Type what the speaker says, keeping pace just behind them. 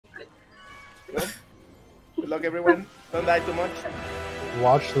Good. Good luck, everyone. Don't die too much.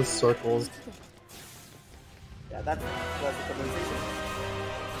 Watch the circles. Yeah, that was the compensation.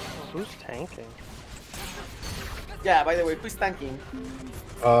 Who's tanking? Yeah, by the way, who's tanking?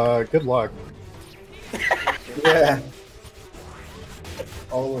 Good luck. Yeah.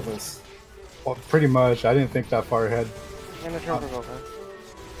 All of us. Well, pretty much. I didn't think that far ahead. I'm gonna turn for Goku.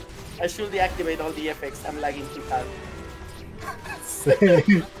 I should deactivate all the effects. I'm lagging too hard.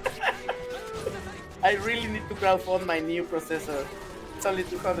 Same. I really need to crowdfund my new processor. It's only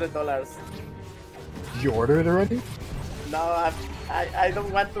 $200. Did you order it already? No, I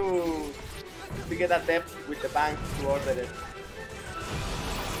don't want to get a debt with the bank to order it.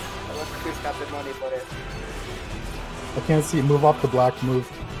 I want to risk up the money for it. I can't see. Move off the black. Move.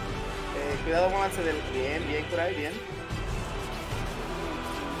 Cuidado, móvanse del bien, bien, por ahí, bien.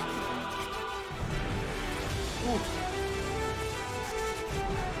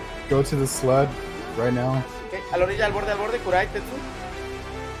 Go to the sled right now. Okay, a la orilla, al borde, Kurai, Tetsu.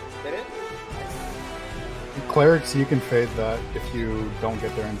 Get it? Clerics, you can fade that if you don't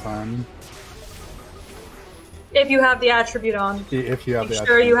get there in time. If you have the attribute on. If you have Make the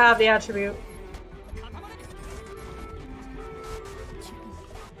sure attribute. you have the attribute.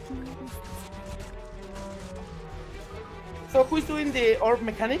 So who's doing the orb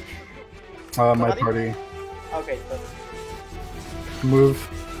mechanic? My Somebody? party. Okay, so Move.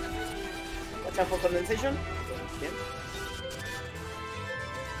 watch out for condensation. Bien.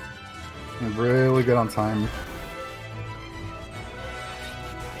 I'm really good on time.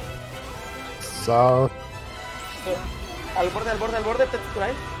 South. So, al borde, Tetsu,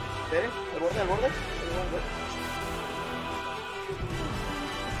 Kurai. Tere, al borde.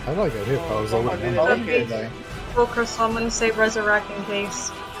 I like it. If I was over Someone did there. it. Okay. Okay. Full crystal, I'm gonna save resurrect in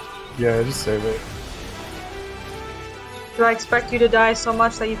case. Yeah, just save it. Do I expect you to die so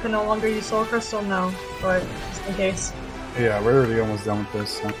much that you can no longer use soul crystal? No, but just in case. Yeah, we're already almost done with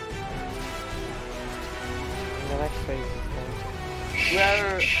this. So. The next phase is We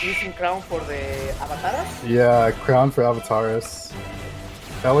are using crown for the avatars. Yeah, crown for Avataris.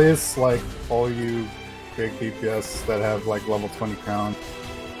 Elias, like all you big DPS that have like level 20 crown.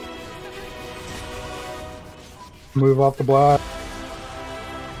 Move off the block.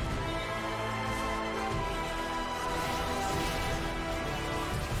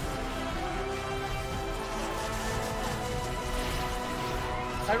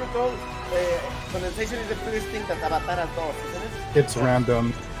 I recall, condensation is the first thing that Avatar does, isn't it? It's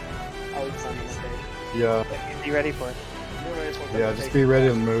random. Oh, it's random, okay. Yeah, Be ready for it. You're ready for yeah. Just be ready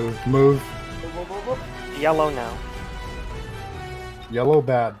to move. Move. Move. Yellow now. Yellow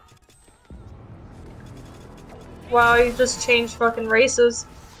bad. Wow, you just changed fucking races.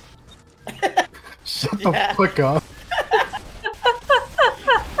 Shut the Yeah. fuck up.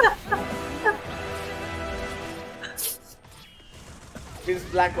 This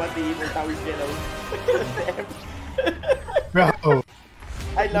black was the evil, now it's yellow. Bro,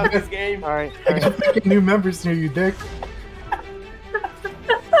 I love this game. Alright, I got fucking new members near you, dick.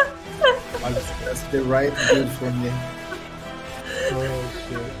 That's the right build for me. Oh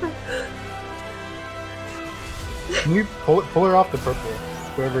shit. Can you pull her off the purple?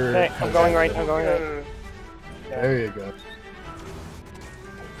 Whoever. Okay, I'm going right. There you go.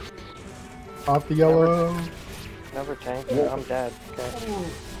 Off the yellow. Never tank. I'm dead. Okay. Ooh,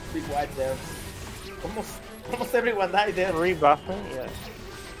 big white there. Almost everyone died there. Rebuffing? Yeah.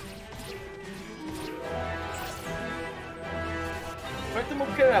 Try to move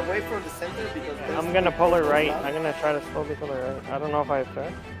her away from the center because I'm gonna pull her right. I'm gonna try to slowly pull her right. I don't know if I have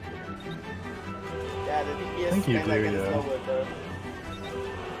to. Yeah, the DPS I think you kinda do, gets yeah. slower there.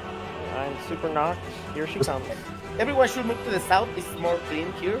 I'm super knocked. Here she comes. Everyone should move to the south. It's more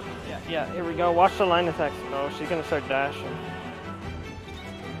clean here. Yeah, here we go. Watch the line attacks. No, she's gonna start dashing.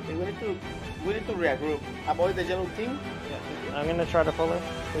 Okay, we need to regroup. Avoid the yellow team. I'm gonna try to pull her.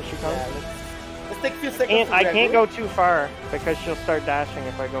 Here she comes. Yeah, let's take a few seconds. And to I can't regroup. go too far because she'll start dashing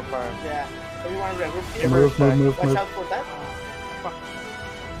if I go far. Yeah, everyone regroup here. Move. Watch out for that. Fuck.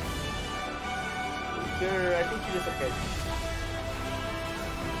 Here, I think she is okay.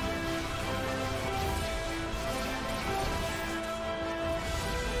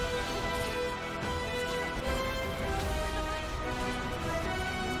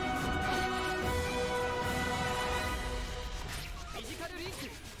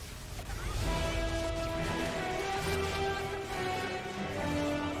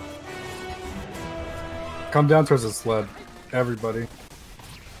 Come down towards the sled. Everybody. Here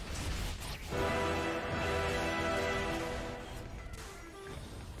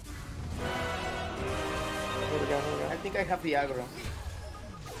we go. I think I have the aggro.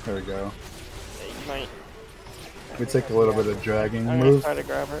 There we go. Might. We take a little bit of dragging. I'm gonna Move. try to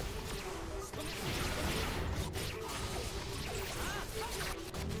grab her.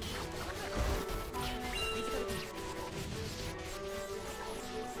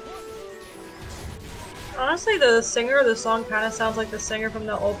 Honestly, the singer of the song kind of sounds like the singer from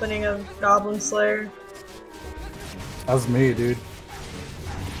the opening of Goblin Slayer. That's me, dude.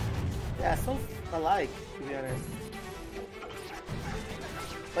 Yeah, so alike, to be honest.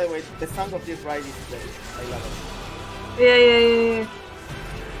 By the way, the song of this ride is great. I love it. Yeah.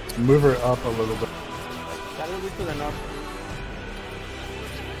 Move her up a little bit. A little bit to the north.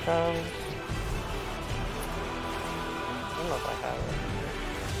 I don't know if I have it.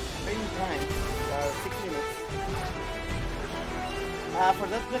 Maybe time. 6 minutes. For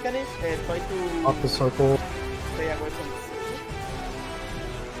that mechanic, try to Up the circle. stay away from the circle.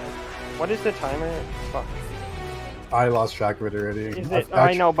 What is the timer? Fuck. I lost track of it already. Is it?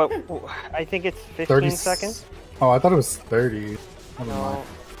 I know, but I think it's 15 seconds. Oh, I thought it was 30. Never No, mind.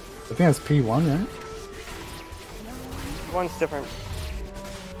 I think that's P1, right? one's different.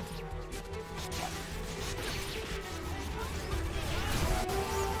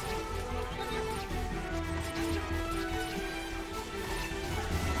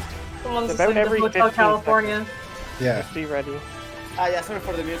 Someone's About listening to every Hotel 15 California. Yeah. Just be ready. Yeah, sorry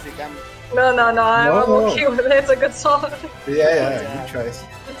for the music. No, I'm No. okay with it. It's a good song. Yeah. Good choice.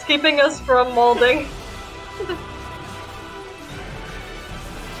 It's keeping us from molding.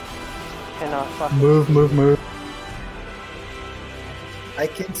 Cannot fuck. Move. I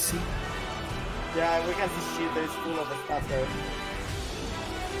can see. Yeah, we can see shit that is full of stuff there.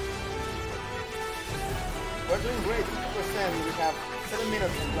 We're doing great, 2%. We have 7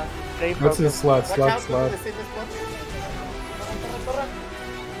 minutes left. Stay What's focused. his slot? Watch out, Slot. the safest spot. Torra.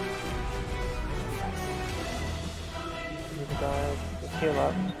 Just heal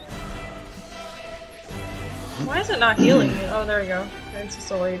up. Why is it not healing me? Oh, there we go. It's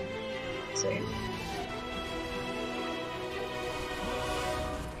just a wait. Let's see.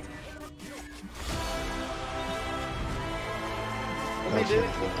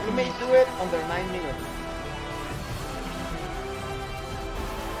 We may do it under 9 minutes.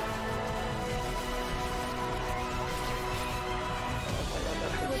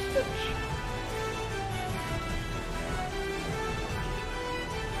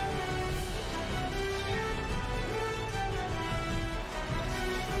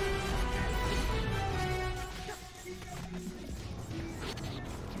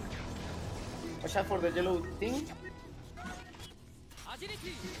 Watch out for the yellow thing.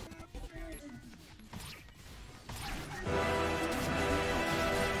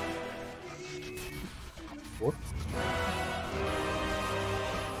 What?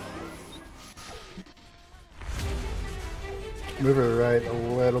 Move her right a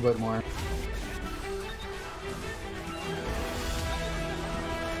little bit more.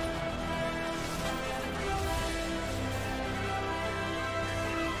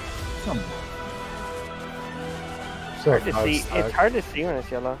 Come on. So Hard to see. It's hard to see when it's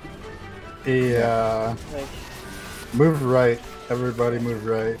yellow. Yeah. Like, Move right. Everybody move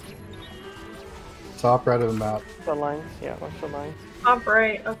right. Top right of the map. the lines. Yeah, watch the lines. Top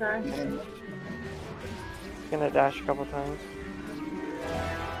right, okay. Gonna dash a couple times.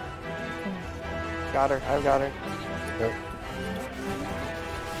 Got her. I've got her. Yep.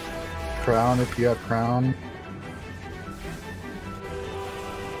 Crown if you have crown.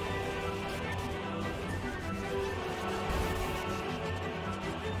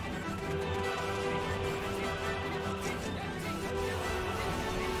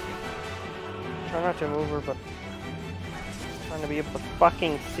 Try not to move her, but I'm trying to be able to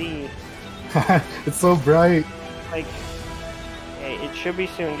fucking see. It's so bright. Like, hey, it should be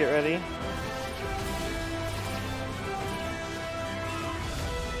soon. Get ready.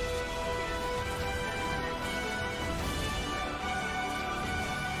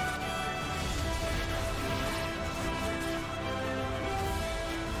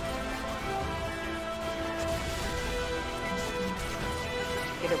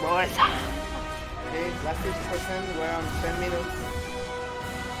 Get it, boys. Okay, last 50%. We're on 10 minutes.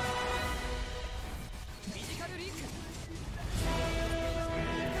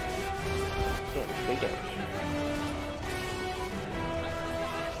 Damn, big damage.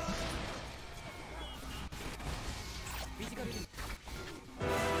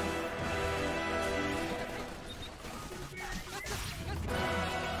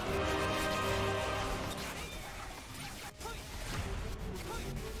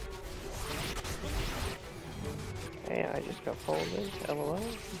 Hey, I just got folded. LOL.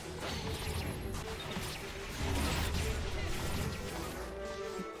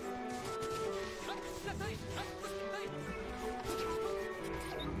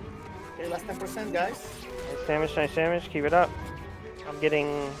 last 10%, guys. Nice damage, keep it up. I'm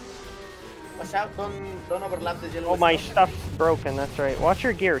getting... Watch out, don't overlap the yellow. Oh, my stuff's broken, that's right. Watch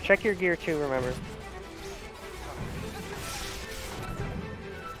your gear, check your gear too, remember.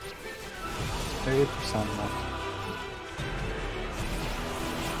 8% left.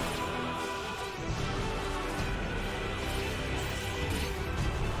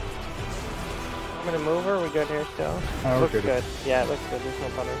 I'm gonna move her, we good here still? Oh, looks good. good. Yeah, it looks good, there's no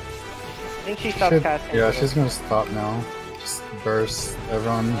puddle. I think she stopped casting. Yeah, she's gonna stop now. Just burst.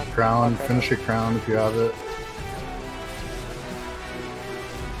 Everyone, crown. Okay. Finish your crown if you have it.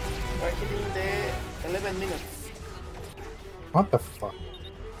 We're hitting the 11 minutes. What the fuck?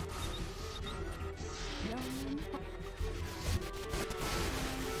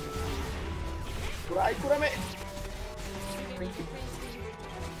 Kurai, kurame!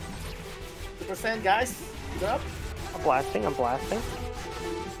 2%, guys. Keep it up. I'm blasting. I'm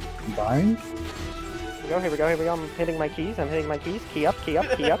dying? Here we go. I'm hitting my keys. Key up.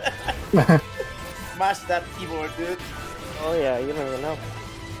 Smash that keyboard, dude. Oh yeah, you don't even know.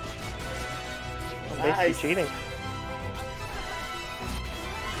 I'm basically Nice. cheating.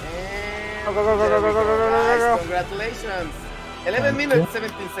 And Go. there we Go. guys. Congratulations. 11 Thank minutes,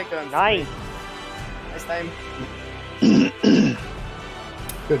 17 seconds. Nice. Nice time.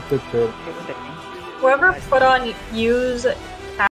 Good. Whoever put on use